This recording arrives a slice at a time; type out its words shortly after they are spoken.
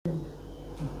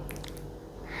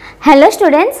Hello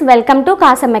students, welcome to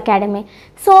Kasam Academy.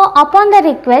 So upon the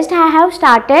request I have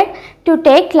started to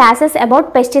take classes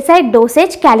about pesticide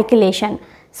dosage calculation.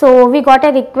 So we got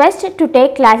a request to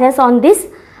take classes on this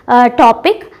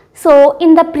topic. So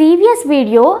in the previous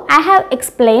video I have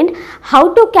explained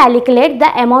how to calculate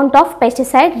the amount of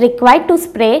pesticide required to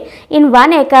spray in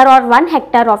 1 acre or 1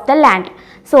 hectare of the land.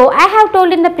 So I have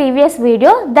told in the previous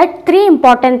video that three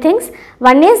important things.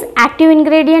 One is active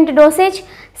ingredient dosage,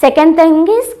 second thing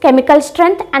is chemical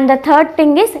strength, and the third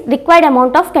thing is required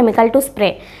amount of chemical to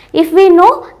spray. If we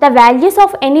know the values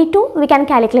of any two, we can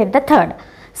calculate the third.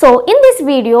 So in this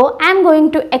video I am going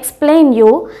to explain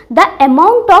you the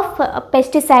amount of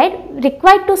pesticide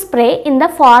required to spray in the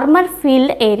farmer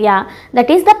field area, that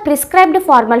is the prescribed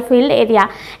farmer field area.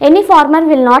 Any farmer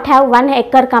will not have 1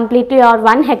 acre completely or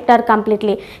 1 hectare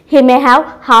completely. He may have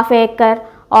half acre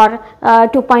or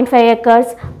 2.5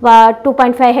 acres,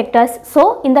 2.5 hectares.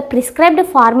 So in the prescribed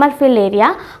farmer field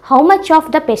area, how much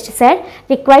of the pesticide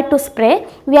required to spray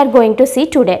we are going to see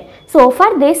today. So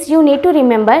for this you need to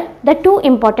remember the two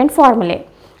important formulae.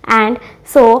 And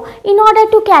so in order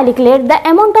to calculate the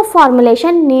amount of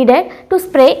formulation needed to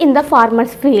spray in the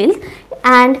farmer's fields,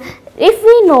 and if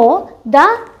we know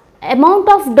the amount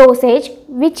of dosage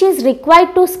which is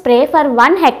required to spray for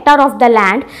 1 hectare of the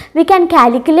land, we can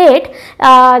calculate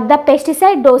the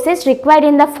pesticide dosage required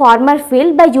in the farmer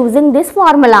field by using this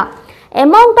formula.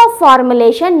 Amount of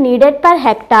formulation needed per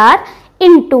hectare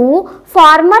into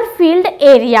farmer field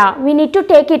area, we need to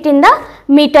take it in the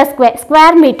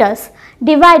square meters,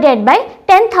 divided by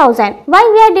 10,000. Why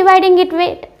we are dividing it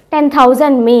with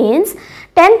 10,000 means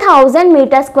 10,000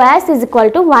 meter squares is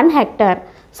equal to 1 hectare.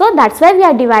 So that's why we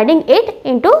are dividing it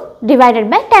into divided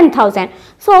by 10,000.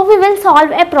 So we will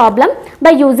solve a problem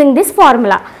by using this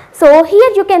formula. So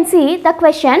here you can see the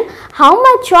question, how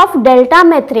much of delta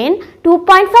methrin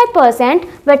 2.5%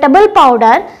 wettable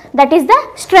powder, that is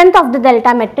the strength of the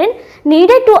delta methrin,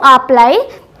 needed to apply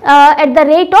at the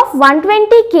rate of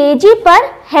 120 kg per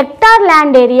hectare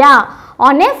land area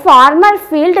on a farmer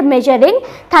field measuring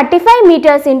 35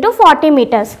 meters into 40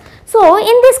 meters. So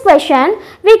in this question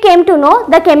we came to know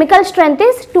the chemical strength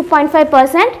is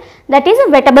 2.5%, that is a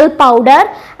wettable powder,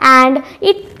 and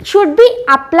it should be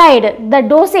applied, the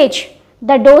dosage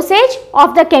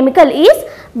of the chemical is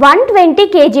 120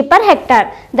 kg per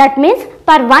hectare. That means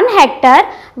per 1 hectare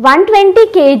 120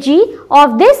 kg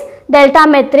of this delta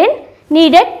methrin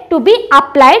needed to be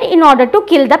applied in order to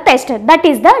kill the pest, that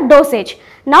is the dosage.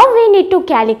 Now we need to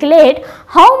calculate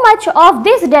how much of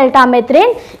this delta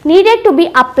methrin needed to be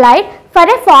applied for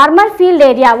a farmer field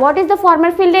area. What is the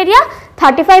farmer field area?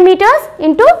 35 meters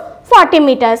into 40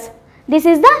 meters. This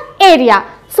is the area.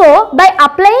 So by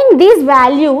applying these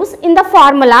values in the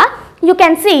formula, you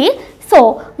can see,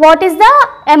 so what is the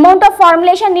amount of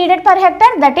formulation needed per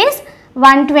hectare? That is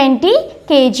 120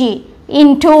 kg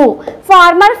into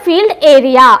farmer field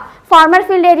area. Farmer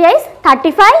field area is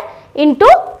 35 into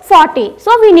 40.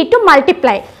 So we need to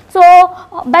multiply. So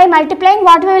by multiplying,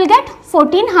 what we will get?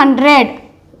 1400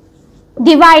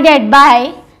 divided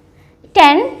by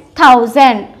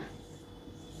 10,000.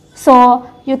 So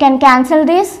you can cancel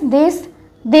this,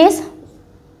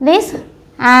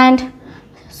 and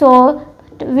so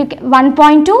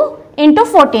 1.2 into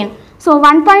 14. So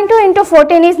 1.2 into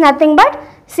 14 is nothing but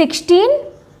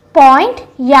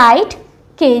 16.8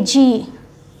 kg.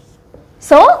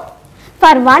 So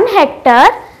for 1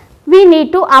 hectare we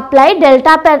need to apply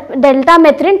delta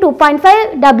methrin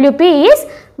 2.5 WP is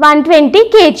 120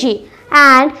 kg,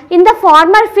 and in the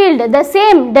farmer field the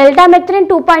same delta methrin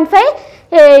 2.5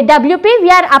 WP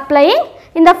we are applying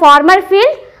in the farmer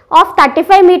field of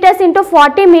 35 meters into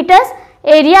 40 meters,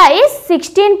 area is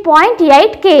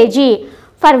 16.8 kg.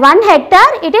 For 1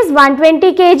 hectare it is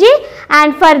 120 kg,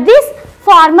 and for this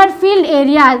farmer field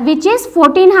area which is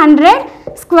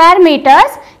 1400 square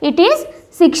meters, it is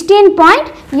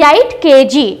 16.8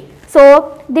 kg.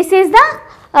 So this is the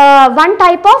one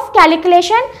type of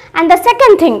calculation. And the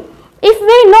second thing, if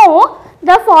we know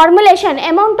the formulation,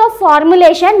 amount of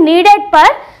formulation needed per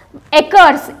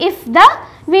acres,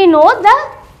 we know the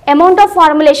amount of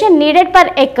formulation needed per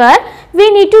acre,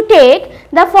 we need to take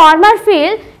the farmer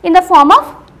field in the form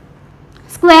of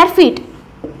square feet.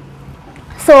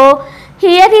 So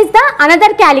here is the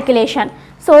another calculation.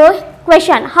 So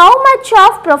question, how much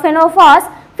of profenophos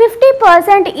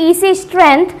 50% EC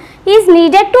strength is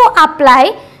needed to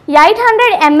apply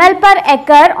 800 ml per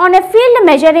acre on a field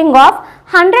measuring of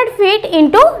 100 feet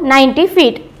into 90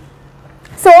 feet.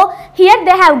 So here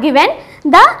they have given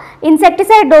the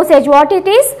insecticide dosage, what it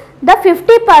is, the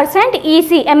 50%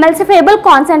 EC emulsifiable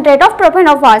concentrate of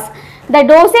profenophos. The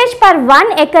dosage per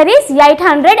 1 acre is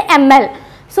 800 ml.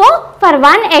 So for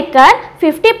 1 acre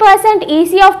 50%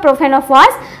 EC of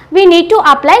profenophos we need to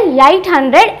apply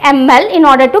 800 ml in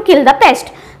order to kill the pest.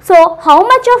 So how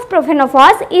much of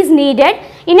profenophos is needed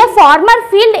in a farmer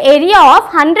field area of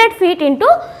 100 feet into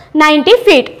 90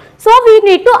 feet. So we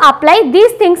need to apply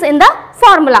these things in the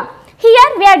formula.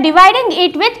 Here we are dividing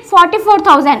it with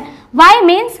 44,000. Why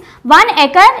means 1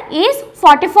 acre is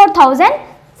 44,000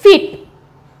 feet,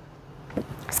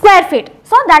 square feet.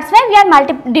 So that's why we are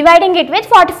dividing it with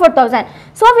 44,000.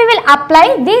 So we will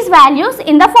apply these values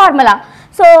in the formula.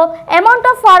 So amount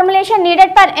of formulation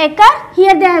needed per acre,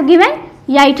 here they have given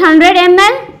 800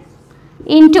 ml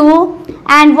into,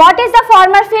 and what is the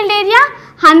farmer field area?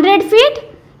 100 feet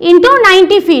into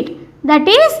 90 feet, that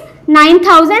is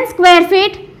 9,000 square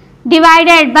feet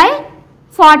divided by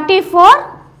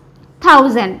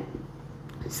 44,000.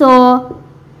 So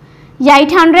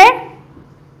 800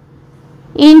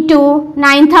 into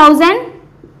 9,000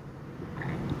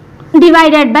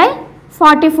 divided by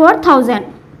 44,000.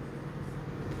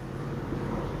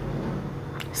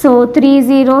 So 3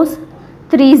 zeros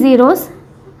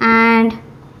and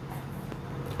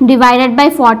divided by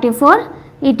 44,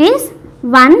 it is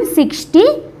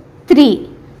 163.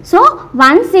 So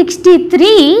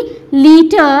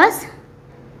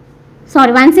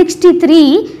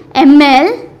 163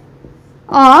 ml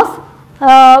of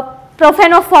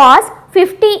profenophos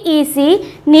 50 EC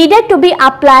needed to be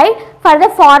applied for the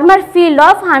farmer field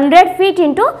of 100 feet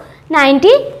into 90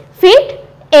 feet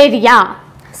area.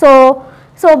 So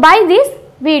by this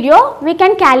video we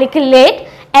can calculate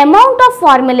amount of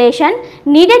formulation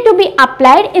needed to be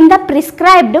applied in the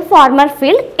prescribed farmer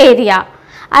field area.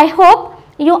 I hope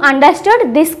you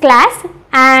understood this class,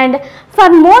 and for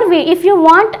more if you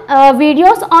want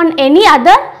videos on any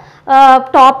other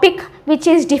topic which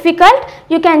is difficult,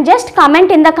 you can just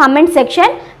comment in the comment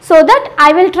section so that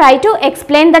I will try to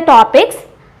explain the topics.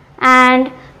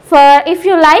 And if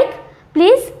you like,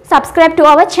 please subscribe to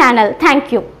our channel.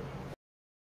 Thank you.